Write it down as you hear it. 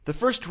The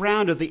first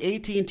round of the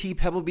AT&T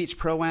Pebble Beach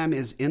Pro-Am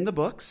is in the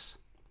books.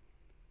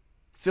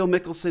 Phil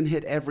Mickelson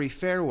hit every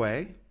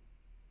fairway.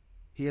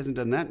 He hasn't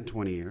done that in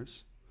 20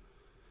 years.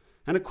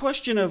 And a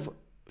question of,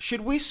 should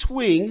we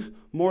swing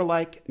more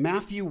like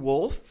Matthew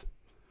Wolff,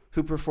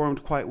 who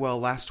performed quite well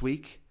last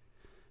week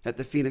at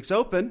the Phoenix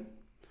Open,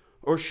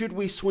 or should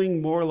we swing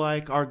more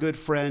like our good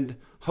friend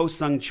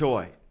Ho-Sung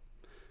Choi,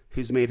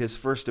 who's made his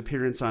first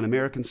appearance on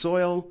American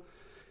soil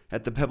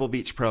at the Pebble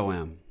Beach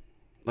Pro-Am?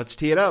 Let's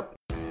tee it up.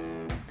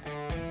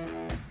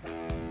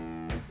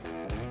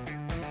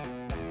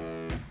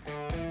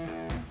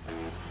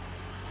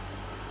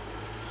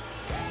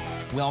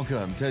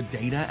 Welcome to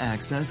Data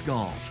Access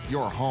Golf,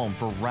 your home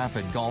for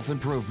rapid golf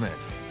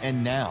improvement.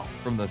 And now,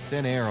 from the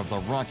thin air of the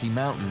Rocky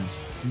Mountains,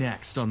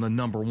 next on the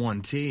number one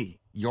tee,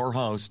 your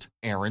host,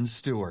 Aaron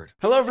Stewart.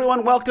 Hello,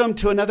 everyone. Welcome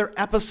to another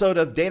episode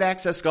of Data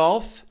Access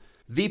Golf,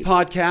 the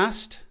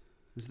podcast.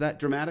 Is that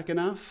dramatic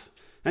enough?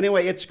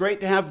 Anyway, it's great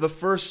to have the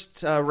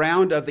first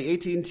round of the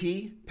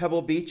AT&T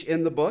Pebble Beach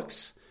in the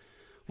books.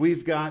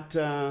 We've got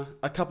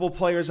a couple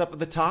players up at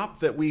the top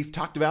that we've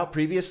talked about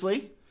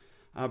previously.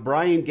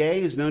 Brian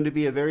Gay is known to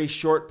be a very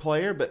short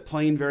player, but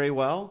playing very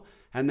well.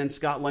 And then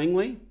Scott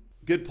Langley,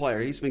 good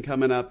player. He's been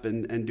coming up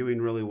and doing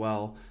really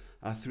well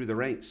through the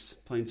ranks,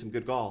 playing some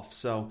good golf.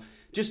 So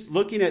just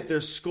looking at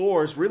their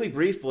scores really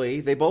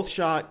briefly, they both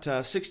shot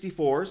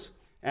 64s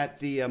at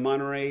the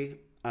Monterey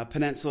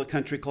Peninsula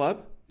Country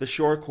Club, the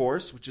Shore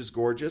course, which is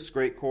gorgeous,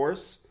 great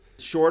course.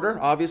 Shorter,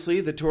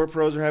 obviously. The Tour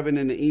pros are having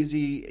an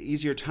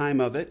easier time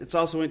of it. It's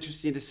also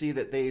interesting to see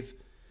that they've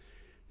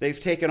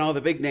taken all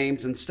the big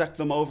names and stuck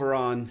them over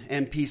on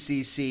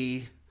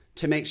MPCC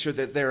to make sure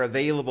that they're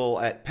available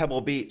at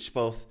Pebble Beach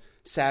both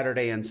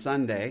Saturday and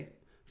Sunday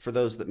for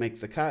those that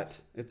make the cut.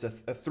 It's a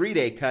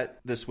 3-day cut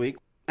this week.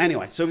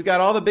 Anyway, so we've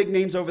got all the big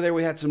names over there.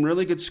 We had some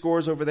really good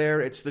scores over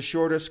there. It's the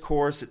shortest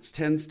course. It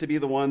tends to be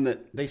the one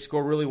that they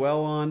score really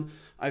well on.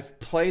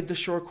 I've played the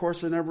Shore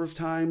course a number of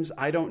times.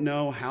 I don't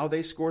know how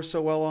they score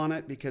so well on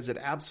it because it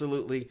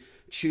absolutely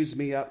chews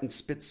me up and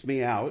spits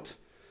me out.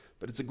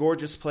 But it's a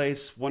gorgeous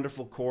place,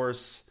 wonderful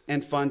course,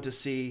 and fun to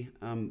see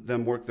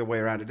them work their way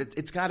around it.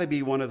 It's got to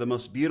be one of the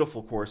most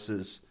beautiful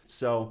courses.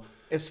 So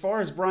as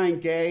far as Brian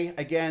Gay,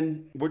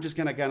 again, we're just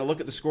going to kind of look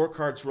at the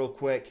scorecards real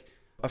quick.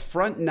 A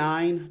front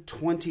 9,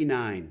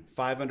 29,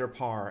 5 under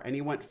par. And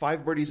he went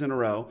 5 birdies in a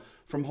row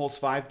from holes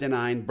 5 to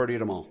 9, birdied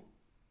them all.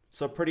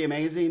 So pretty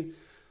amazing.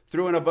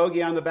 Threw in a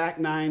bogey on the back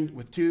 9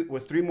 with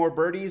 3 more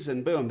birdies,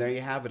 and boom, there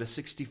you have it, a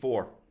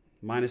 64,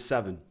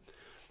 -7.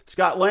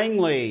 Scott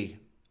Langley,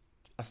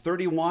 a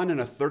 31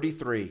 and a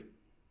 33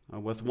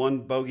 with 1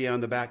 bogey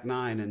on the back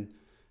 9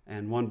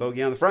 and 1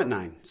 bogey on the front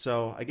 9.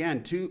 So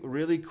again, 2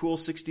 really cool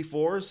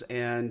 64s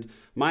and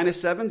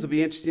 -7s. Will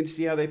be interesting to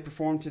see how they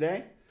perform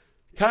today.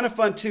 Kind of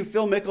fun too.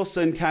 Phil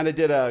Mickelson kind of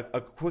did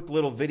a quick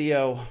little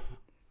video.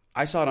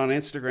 I saw it on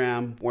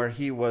Instagram where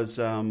he was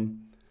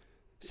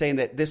saying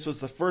that this was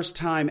the first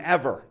time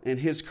ever in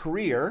his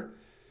career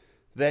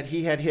that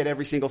he had hit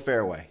every single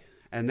fairway.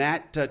 And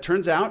that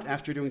turns out,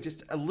 after doing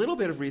just a little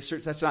bit of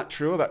research, that's not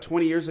true. About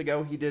 20 years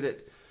ago, he did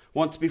it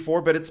once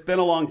before, but it's been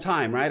a long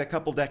time, right? A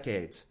couple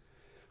decades.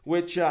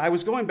 Which I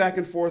was going back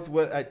and forth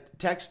with,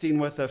 texting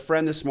with a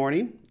friend this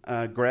morning.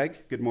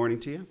 Greg, good morning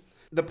to you.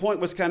 The point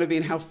was kind of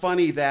being how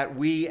funny that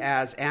we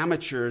as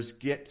amateurs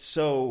get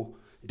so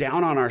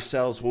down on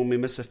ourselves when we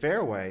miss a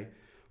fairway.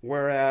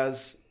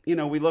 Whereas, we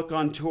look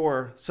on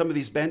tour, some of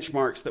these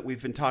benchmarks that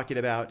we've been talking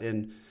about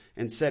and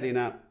setting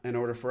up in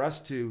order for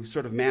us to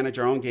sort of manage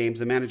our own games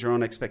and manage our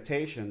own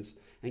expectations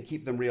and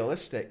keep them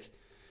realistic,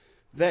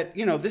 that,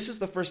 this is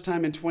the first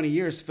time in 20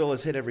 years Phil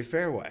has hit every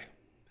fairway.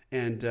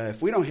 And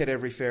if we don't hit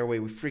every fairway,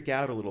 we freak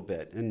out a little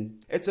bit.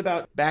 And it's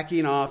about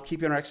backing off,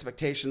 keeping our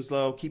expectations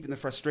low, keeping the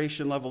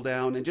frustration level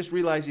down, and just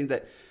realizing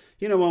that,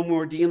 when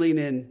we're dealing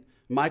in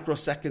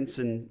microseconds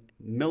and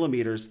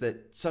millimeters,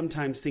 that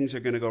sometimes things are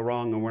going to go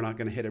wrong and we're not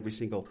going to hit every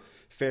single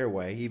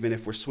fairway, even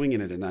if we're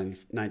swinging it at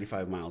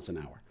 95 miles an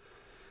hour.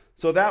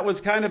 So that was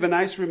kind of a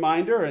nice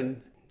reminder,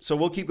 and so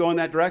we'll keep going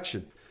that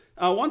direction.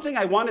 One thing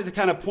I wanted to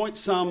kind of point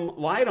some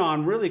light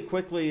on really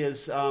quickly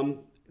is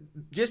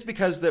just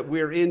because that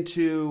we're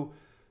into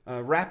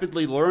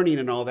rapidly learning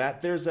and all that,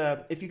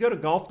 if you go to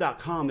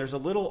golf.com, there's a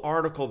little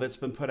article that's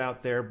been put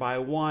out there by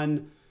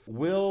one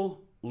Will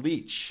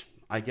Leitch,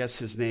 I guess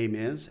his name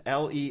is,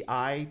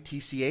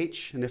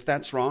 Leitch, and if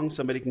that's wrong,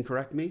 somebody can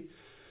correct me.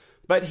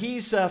 But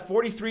he's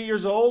 43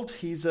 years old.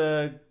 He's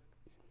a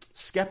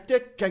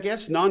skeptic, I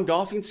guess,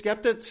 non-golfing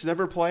skeptic,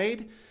 never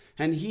played,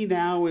 and he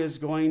now is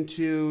going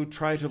to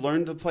try to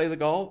learn to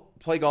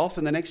play golf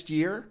in the next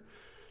year,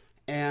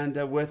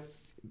 and with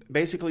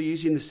basically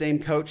using the same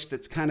coach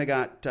that's kind of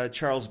got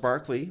Charles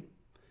Barkley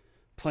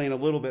playing a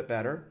little bit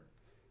better.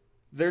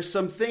 There's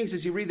some things,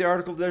 as you read the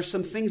article, there's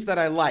some things that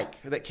I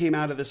like that came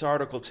out of this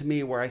article to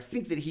me where I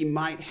think that he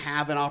might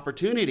have an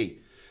opportunity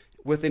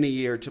within a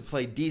year to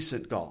play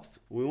decent golf.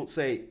 We won't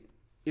say,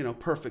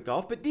 perfect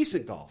golf, but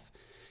decent golf.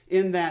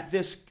 In that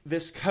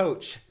this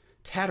coach,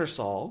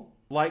 Tattersall,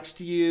 likes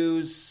to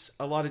use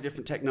a lot of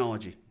different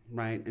technology.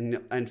 right?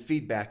 And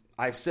feedback.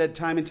 I've said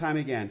time and time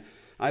again,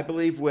 I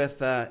believe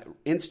with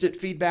instant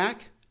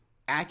feedback,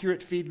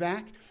 accurate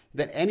feedback,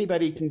 that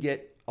anybody can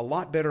get a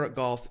lot better at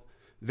golf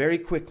very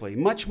quickly,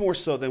 much more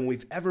so than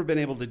we've ever been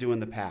able to do in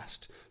the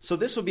past. So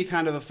this will be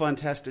kind of a fun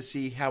test to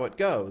see how it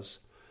goes.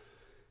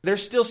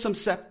 There's still some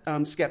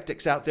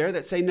skeptics out there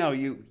that say, no,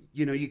 you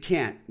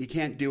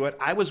can't do it.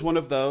 I was one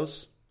of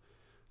those.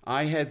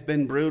 I have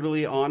been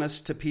brutally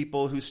honest to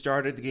people who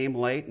started the game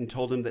late and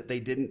told them that they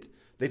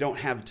don't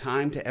have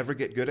time to ever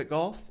get good at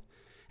golf.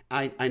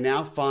 I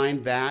now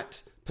find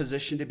that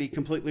position to be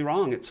completely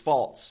wrong. It's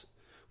false.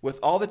 With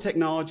all the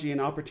technology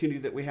and opportunity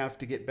that we have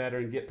to get better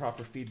and get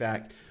proper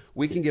feedback,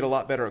 we can get a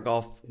lot better at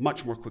golf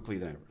much more quickly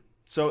than ever.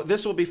 So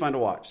this will be fun to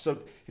watch. So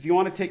if you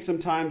want to take some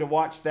time to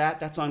watch that,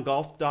 that's on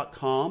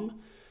golf.com.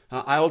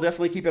 I will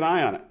definitely keep an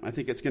eye on it. I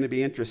think it's going to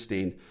be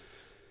interesting.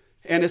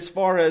 And as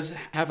far as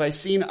have I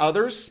seen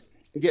others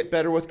get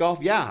better with golf?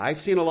 Yeah, I've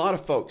seen a lot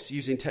of folks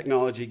using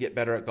technology get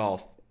better at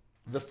golf.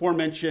 The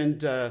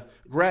aforementioned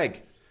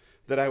Greg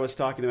that I was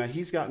talking about,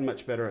 he's gotten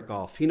much better at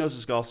golf. He knows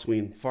his golf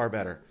swing far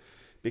better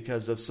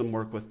because of some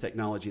work with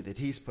technology that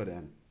he's put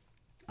in.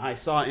 I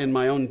saw in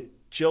my own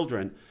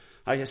children,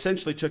 I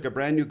essentially took a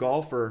brand new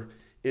golfer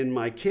in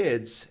my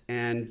kids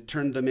and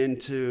turned them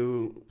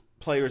into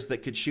players that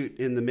could shoot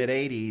in the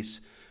mid-80s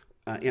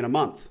in a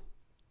month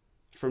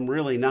from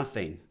really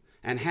nothing.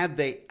 And had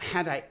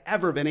I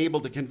ever been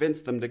able to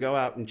convince them to go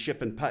out and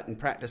chip and putt and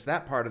practice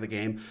that part of the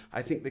game,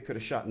 I think they could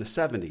have shot in the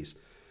 70s.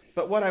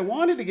 But what I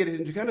wanted to get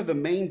into, kind of the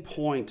main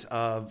point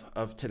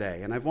of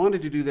today, and I've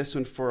wanted to do this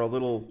one for a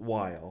little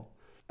while,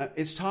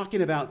 is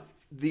talking about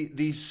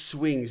these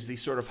swings,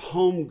 these sort of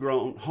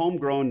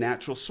homegrown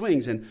natural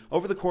swings. And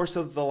over the course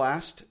of the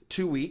last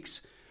 2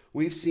 weeks,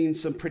 we've seen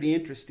some pretty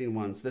interesting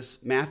ones.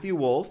 This Matthew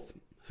Wolff,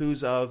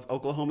 who's of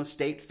Oklahoma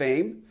State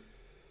fame,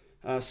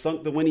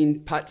 sunk the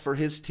winning putt for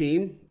his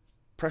team,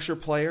 pressure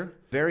player,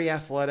 very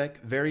athletic,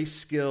 very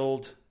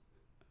skilled,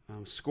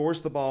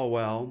 scores the ball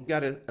well,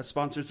 got a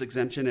sponsor's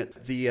exemption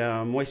at the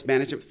Waste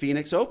Management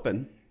Phoenix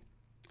Open,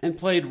 and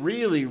played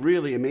really,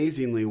 really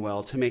amazingly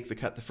well to make the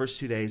cut the first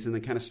 2 days and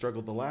then kind of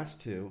struggled the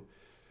last two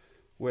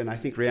when I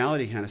think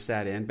reality kind of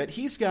sat in. But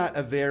he's got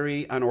a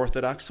very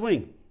unorthodox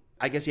swing.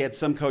 I guess he had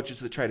some coaches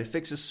that try to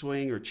fix his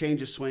swing or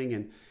change his swing,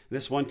 and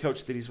this one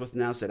coach that he's with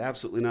now said,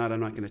 absolutely not, I'm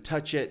not going to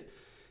touch it.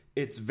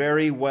 It's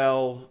very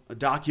well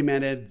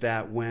documented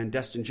that when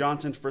Dustin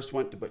Johnson first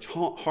went to Butch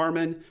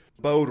Harmon,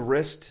 bowed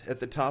wrist at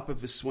the top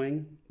of his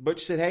swing,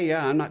 Butch said, hey,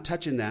 yeah, I'm not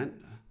touching that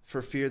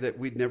for fear that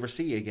we'd never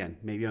see you again,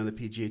 maybe on the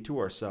PGA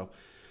Tour. So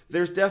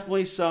there's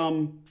definitely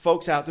some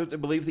folks out there that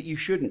believe that you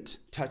shouldn't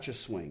touch a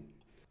swing.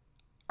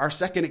 Our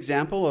second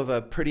example of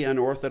a pretty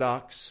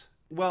unorthodox,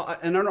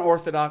 an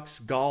unorthodox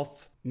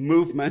golf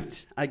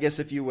movement, I guess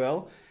if you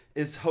will,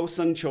 is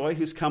Ho-Sung Choi,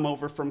 who's come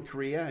over from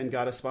Korea and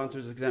got a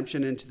sponsor's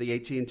exemption into the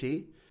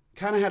AT&T.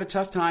 Kind of had a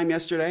tough time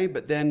yesterday,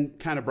 but then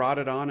kind of brought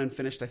it on and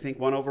finished, I think,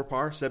 1 over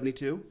par,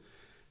 72.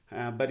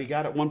 But he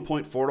got at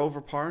 1.4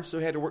 over par, so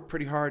he had to work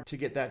pretty hard to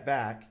get that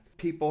back.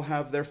 People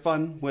have their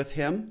fun with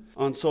him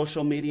on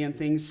social media and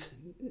things,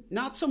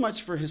 not so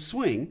much for his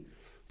swing,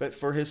 but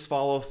for his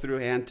follow-through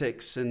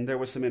antics. And there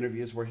was some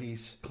interviews where he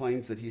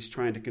claims that he's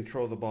trying to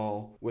control the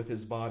ball with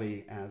his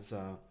body as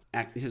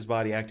his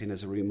body acting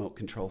as a remote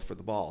control for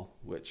the ball,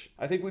 which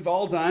I think we've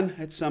all done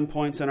at some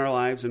points in our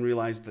lives and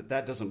realized that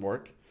that doesn't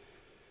work.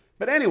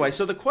 But anyway,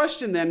 so the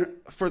question then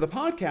for the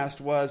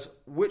podcast was,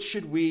 which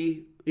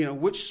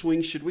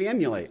swing should we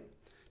emulate?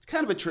 It's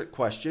kind of a trick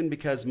question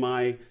because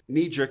my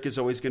knee jerk is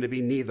always going to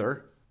be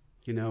neither.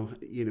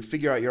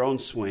 Figure out your own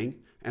swing,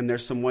 and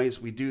there's some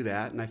ways we do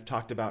that. And I've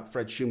talked about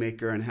Fred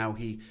Shoemaker and how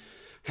he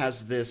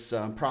has this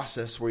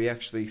process where you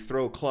actually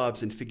throw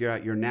clubs and figure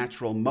out your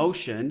natural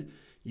motion.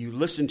 You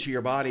listen to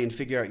your body and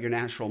figure out your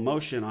natural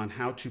motion on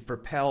how to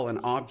propel an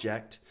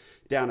object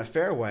down a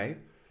fairway.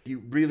 If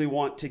you really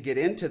want to get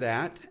into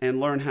that and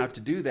learn how to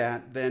do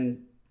that,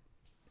 then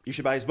you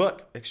should buy his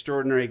book,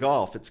 Extraordinary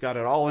Golf. It's got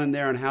it all in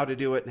there on how to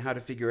do it and how to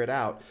figure it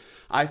out.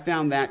 I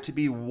found that to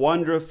be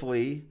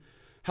wonderfully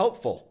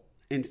helpful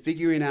in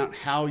figuring out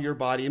how your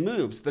body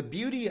moves. The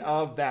beauty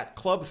of that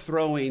club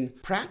throwing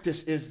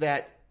practice is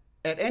that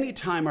at any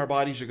time our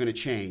bodies are going to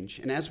change.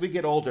 And as we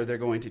get older, they're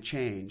going to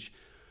change.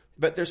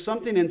 But there's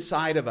something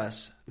inside of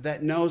us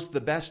that knows the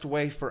best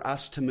way for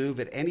us to move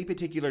at any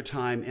particular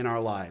time in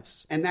our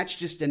lives. And that's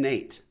just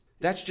innate.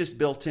 That's just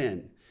built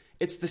in.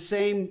 It's the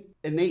same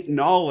innate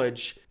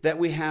knowledge that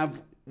we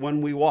have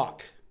when we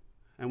walk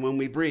and when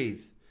we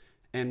breathe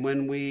and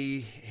when we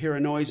hear a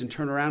noise and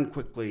turn around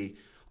quickly.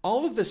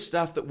 All of this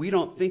stuff that we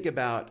don't think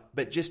about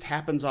but just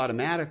happens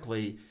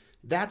automatically,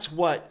 that's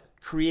what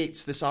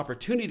creates this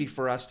opportunity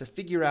for us to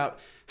figure out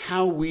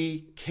how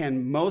we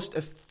can most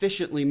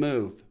efficiently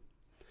move.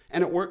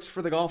 And it works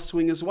for the golf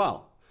swing as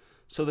well.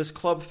 So this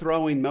club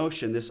throwing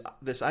motion,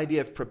 this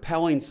idea of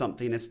propelling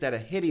something instead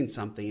of hitting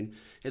something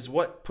is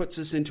what puts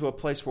us into a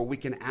place where we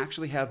can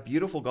actually have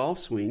beautiful golf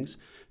swings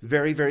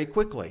very, very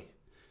quickly.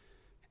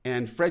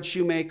 And Fred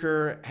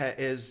Shoemaker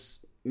is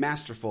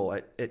masterful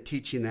at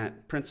teaching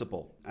that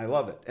principle. I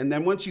love it. And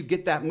then once you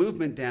get that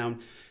movement down,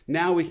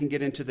 now we can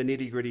get into the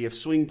nitty-gritty of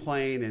swing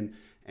plane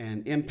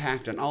and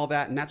impact and all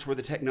that. And that's where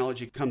the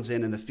technology comes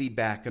in, and the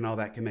feedback and all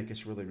that can make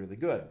us really, really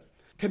good.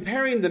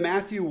 Comparing the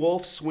Matthew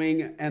Wolff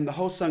swing and the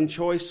Ho-Sung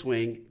Choi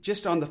swing,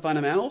 just on the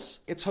fundamentals,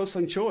 it's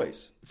Ho-Sung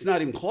Choi's. It's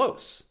not even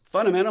close.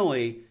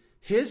 Fundamentally,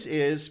 his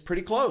is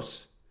pretty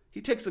close.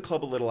 He takes the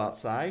club a little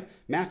outside.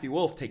 Matthew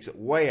Wolff takes it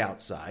way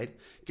outside,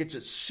 gets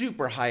it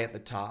super high at the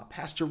top,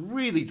 has to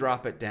really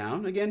drop it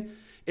down. Again,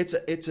 it's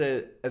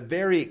a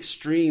very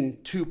extreme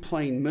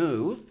two-plane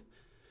move,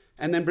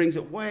 and then brings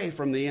it way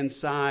from the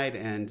inside.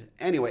 And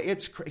anyway,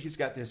 he's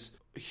got this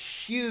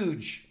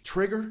huge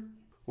trigger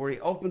where he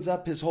opens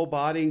up his whole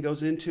body and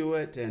goes into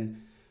it.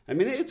 And I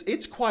mean,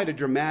 it's quite a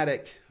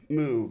dramatic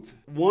move.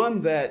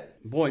 One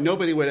that, boy,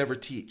 nobody would ever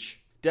teach.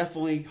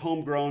 Definitely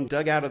homegrown,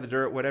 dug out of the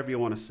dirt, whatever you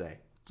want to say.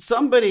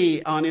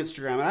 Somebody on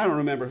Instagram, and I don't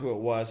remember who it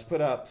was,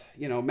 put up,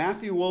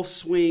 Matthew Wolff's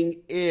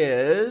swing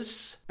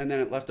is, and then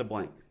it left a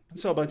blank.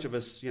 So a bunch of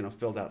us,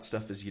 filled out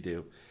stuff as you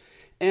do.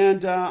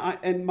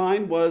 And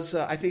mine was,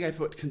 I think I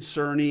put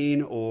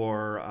concerning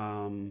or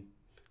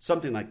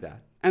something like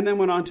that. And then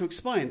went on to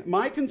explain.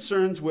 My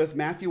concerns with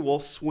Matthew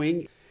Wolff's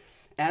swing,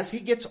 as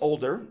he gets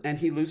older and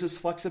he loses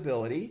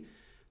flexibility,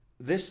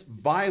 this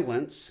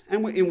violence,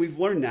 and we've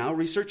learned now,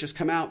 research has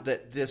come out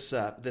that this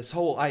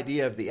whole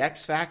idea of the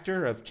X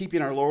factor, of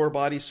keeping our lower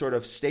body sort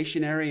of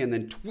stationary and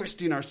then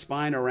twisting our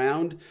spine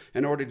around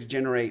in order to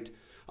generate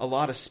a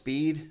lot of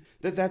speed,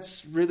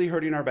 that's really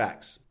hurting our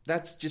backs.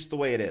 That's just the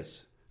way it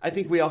is. I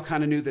think we all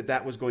kind of knew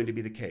that was going to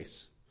be the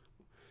case.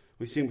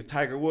 We've seen with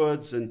Tiger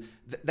Woods, and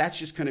that's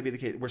just going to be the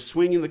case. We're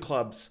swinging the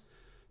clubs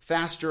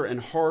faster and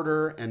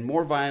harder and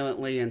more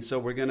violently, and so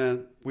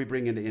we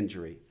bring into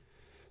injury.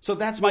 So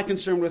that's my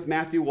concern with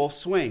Matthew Wolff's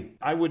swing.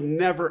 I would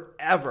never,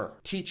 ever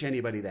teach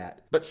anybody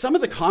that. But some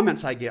of the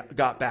comments I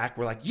got back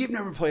were like, you've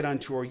never played on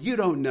tour, you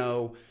don't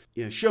know,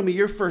 show me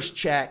your first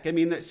check. I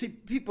mean,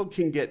 people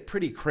can get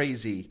pretty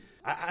crazy.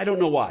 I don't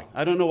know why.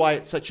 I don't know why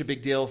it's such a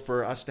big deal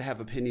for us to have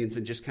opinions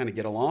and just kind of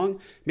get along.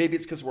 Maybe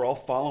it's because we're all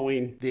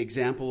following the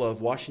example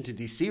of Washington,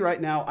 D.C.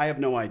 right now. I have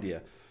no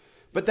idea.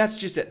 But that's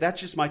just it. That's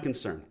just my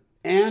concern.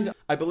 And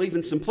I believe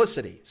in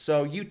simplicity.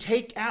 So you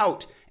take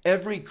out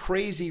every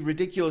crazy,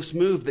 ridiculous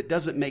move that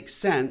doesn't make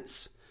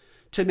sense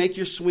to make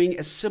your swing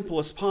as simple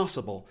as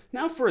possible.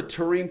 Now for a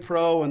touring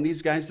pro and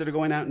these guys that are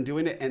going out and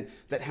doing it and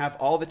that have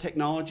all the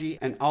technology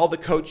and all the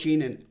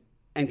coaching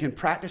and can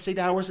practice 8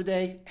 hours a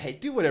day, hey,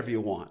 do whatever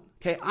you want.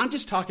 Okay, I'm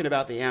just talking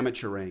about the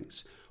amateur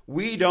ranks.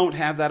 We don't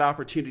have that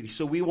opportunity,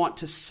 so we want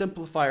to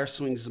simplify our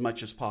swings as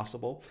much as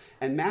possible.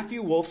 And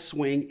Matthew Wolff's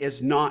swing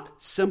is not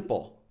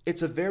simple.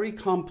 It's a very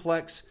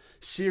complex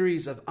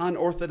series of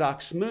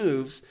unorthodox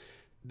moves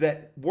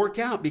that work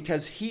out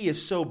because he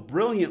is so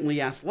brilliantly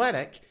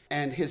athletic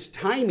and his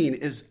timing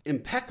is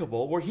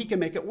impeccable where he can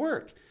make it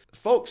work.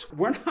 Folks,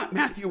 we're not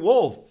Matthew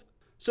Wolff,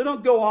 so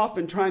don't go off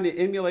and trying to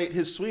emulate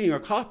his swing or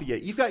copy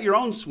it. You've got your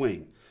own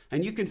swing.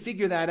 And you can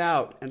figure that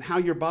out and how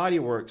your body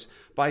works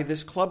by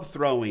this club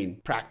throwing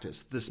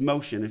practice, this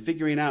motion, and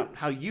figuring out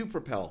how you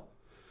propel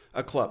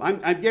a club.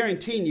 I'm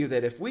guaranteeing you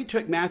that if we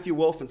took Matthew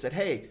Wolff and said,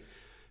 hey,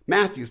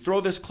 Matthew, throw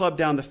this club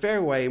down the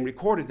fairway and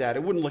recorded that,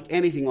 it wouldn't look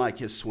anything like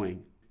his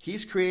swing.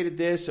 He's created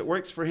this, it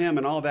works for him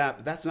and all that,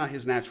 but that's not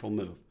his natural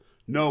move.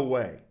 No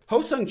way.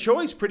 Ho-Sung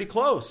Choi's pretty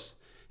close.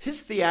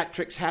 His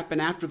theatrics happen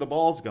after the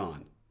ball's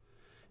gone.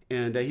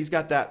 And he's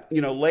got that,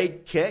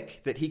 leg kick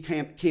that he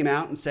came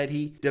out and said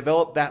he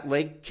developed that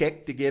leg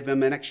kick to give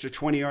him an extra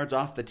 20 yards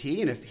off the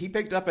tee. And if he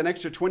picked up an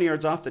extra 20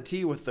 yards off the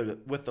tee with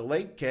the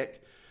leg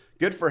kick,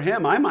 good for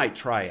him. I might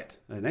try it.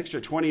 An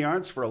extra 20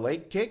 yards for a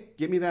leg kick?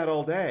 Give me that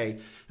all day.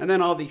 And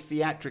then all the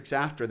theatrics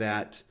after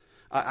that,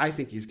 I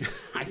think he's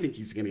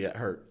going to get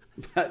hurt.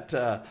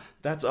 But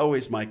that's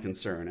always my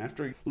concern.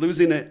 After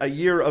losing a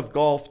year of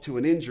golf to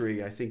an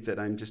injury, I think that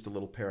I'm just a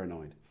little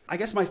paranoid. I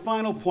guess my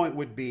final point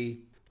would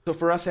be, so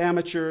for us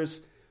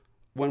amateurs,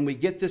 when we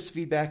get this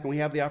feedback and we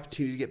have the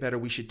opportunity to get better,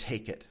 we should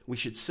take it. We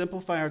should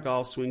simplify our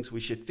golf swings.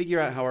 We should figure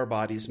out how our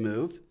bodies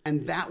move.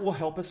 And that will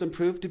help us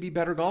improve to be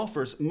better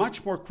golfers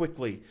much more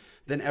quickly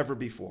than ever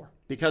before.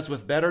 Because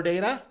with better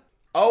data,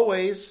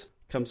 always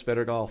comes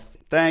better golf.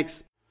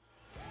 Thanks.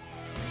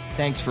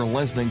 Thanks for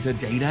listening to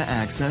Data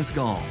Access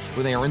Golf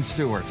with Aaron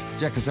Stewart.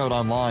 Check us out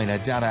online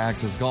at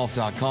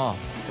dataaccessgolf.com,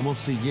 and we'll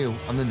see you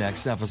on the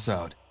next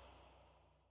episode.